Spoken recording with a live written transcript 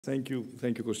Thank you,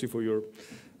 Kosti, for your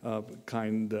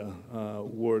kind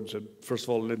words. First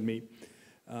of all, let me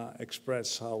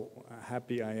express how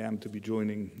happy I am to be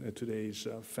joining today's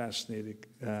fascinating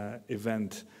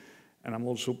event. And I'm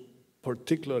also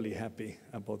particularly happy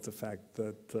about the fact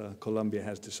that Colombia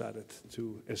has decided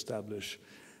to establish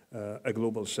a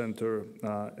global center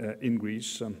in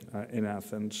Greece, in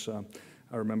Athens.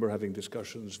 I remember having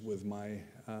discussions with my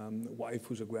wife,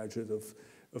 who's a graduate of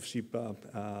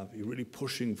SIPA, really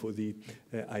pushing for the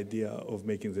idea of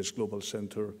making this global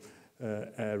center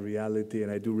a reality.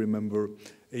 And I do remember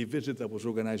a visit that was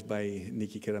organized by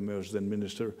Nikki Kerameos, then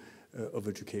Minister of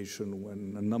Education,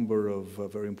 when a number of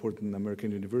very important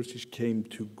American universities came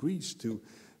to Greece to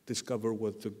discover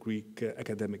what the Greek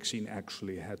academic scene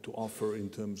actually had to offer in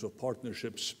terms of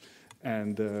partnerships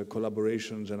and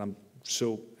collaborations. And I'm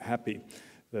so happy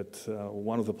that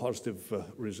one of the positive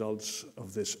results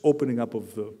of this opening up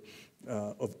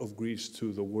of Greece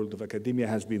to the world of academia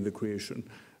has been the creation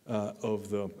of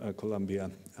the Columbia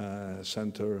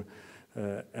Center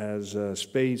as a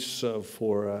space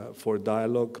for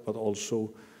dialogue, but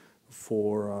also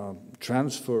for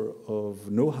transfer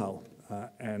of know-how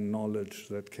and knowledge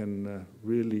that can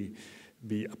really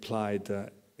be applied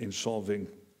in solving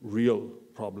real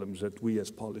problems that we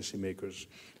as policymakers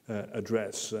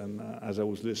address. And as I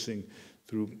was listening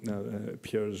through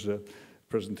Pierre's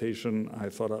presentation, I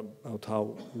thought about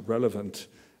how relevant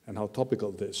and how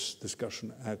topical this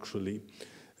discussion actually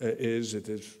is. It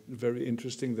is very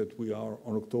interesting that we are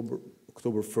on October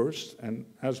 1st, and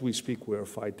as we speak, we are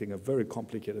fighting a very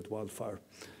complicated wildfire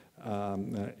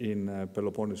in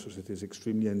Peloponnesus. It is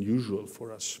extremely unusual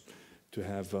for us to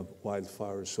have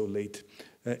wildfires so late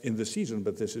in the season,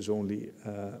 but this is only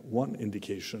one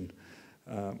indication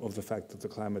of the fact that the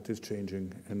climate is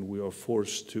changing, and we are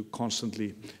forced to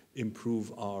constantly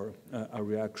improve our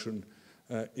reaction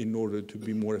in order to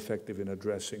be more effective in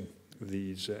addressing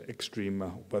these extreme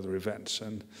weather events.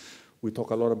 And we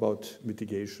talk a lot about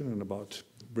mitigation and about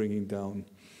bringing down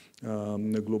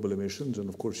the global emissions, and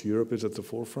of course Europe is at the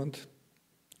forefront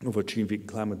of achieving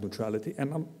climate neutrality.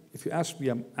 And if you ask me,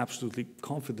 I'm absolutely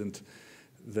confident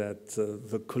that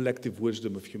the collective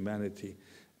wisdom of humanity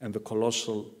and the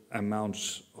colossal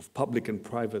amounts of public and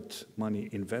private money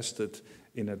invested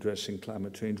in addressing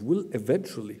climate change will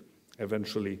eventually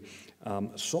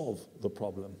solve the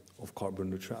problem of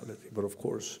carbon neutrality. But of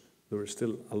course, there is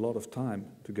still a lot of time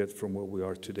to get from where we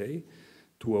are today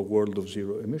to a world of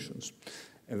zero emissions.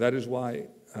 And that is why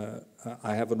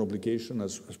I have an obligation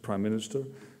as Prime Minister,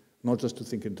 not just to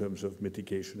think in terms of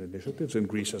mitigation initiatives, and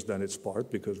Greece has done its part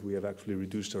because we have actually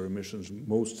reduced our emissions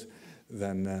more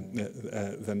than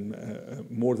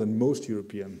most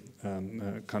European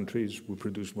countries. We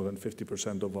produce more than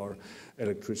 50% of our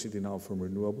electricity now from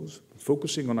renewables.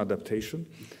 Focusing on adaptation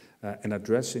and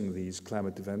addressing these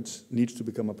climate events needs to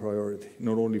become a priority,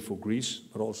 not only for Greece,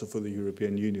 but also for the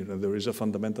European Union. And there is a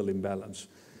fundamental imbalance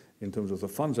in terms of the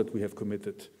funds that we have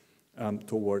committed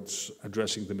towards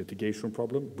addressing the mitigation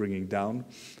problem, bringing down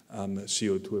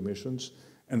CO2 emissions,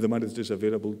 and the money that is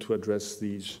available to address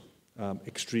these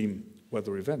extreme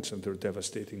weather events and their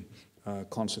devastating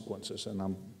consequences. And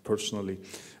I'm personally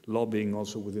lobbying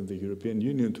also within the European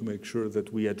Union to make sure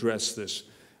that we address this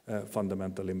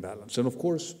fundamental imbalance. And of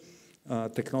course,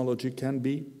 technology can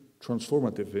be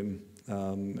transformative in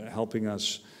helping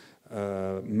us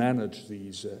manage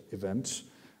these events.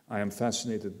 I am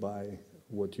fascinated by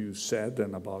what you said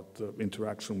and about the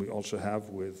interaction we also have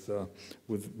with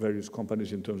various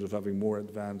companies in terms of having more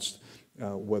advanced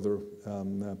weather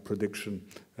prediction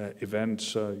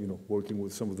events, working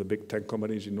with some of the big tech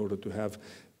companies in order to have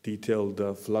detailed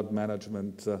flood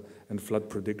management and flood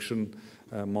prediction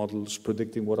models,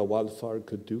 predicting what a wildfire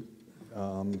could do,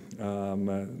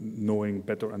 knowing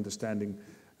better understanding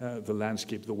the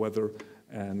landscape, the weather,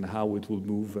 and how it will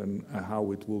move and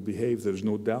how it will behave. There's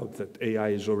no doubt that AI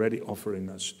is already offering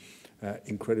us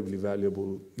incredibly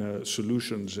valuable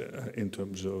solutions in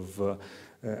terms of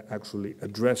actually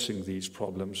addressing these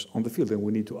problems on the field, and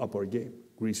we need to up our game.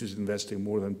 Greece is investing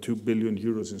more than 2 billion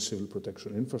euros in civil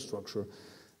protection infrastructure,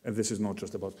 and this is not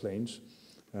just about planes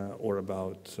or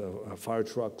about fire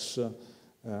trucks.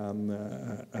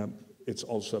 It's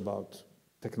also about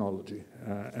technology,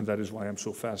 and that is why I'm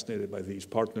so fascinated by these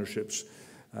partnerships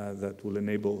that will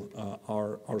enable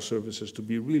our services to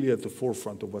be really at the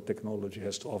forefront of what technology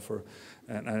has to offer.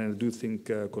 And I do think,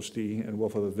 Kosti and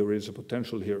Wafa, that there is a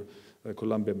potential here,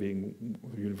 Columbia being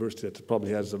a university that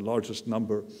probably has the largest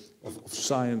number of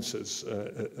scientists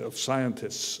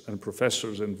and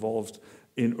professors involved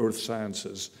in earth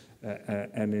sciences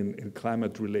and in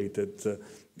climate-related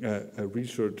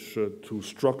research to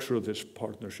structure this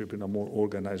partnership in a more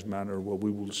organized manner, where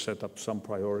we will set up some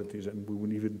priorities, and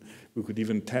we could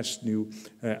even test new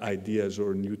ideas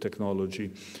or new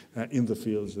technology in the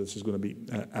fields. This is going to be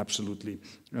absolutely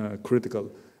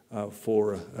critical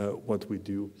for what we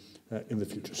do in the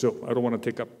future. So I don't want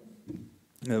to take up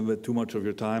too much of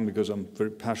your time, because I'm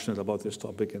very passionate about this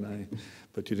topic,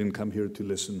 but you didn't come here to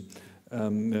listen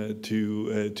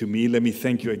to me. Let me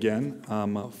thank you again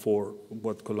for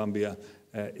what Colombia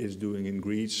is doing in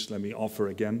Greece. Let me offer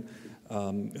again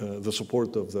the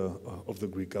support of the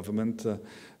Greek government.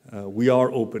 We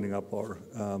are opening up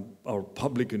our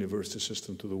public university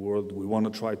system to the world. We want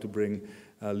to try to bring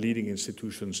leading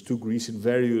institutions to Greece in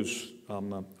various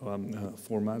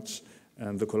formats,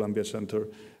 and the Columbia Center,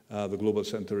 the Global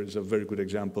Center, is a very good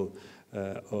example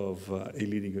of a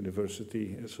leading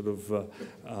university sort of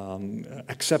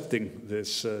accepting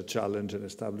this challenge and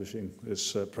establishing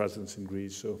this presence in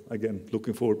Greece. So again,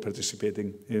 looking forward to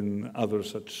participating in other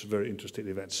such very interesting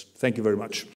events. Thank you very much.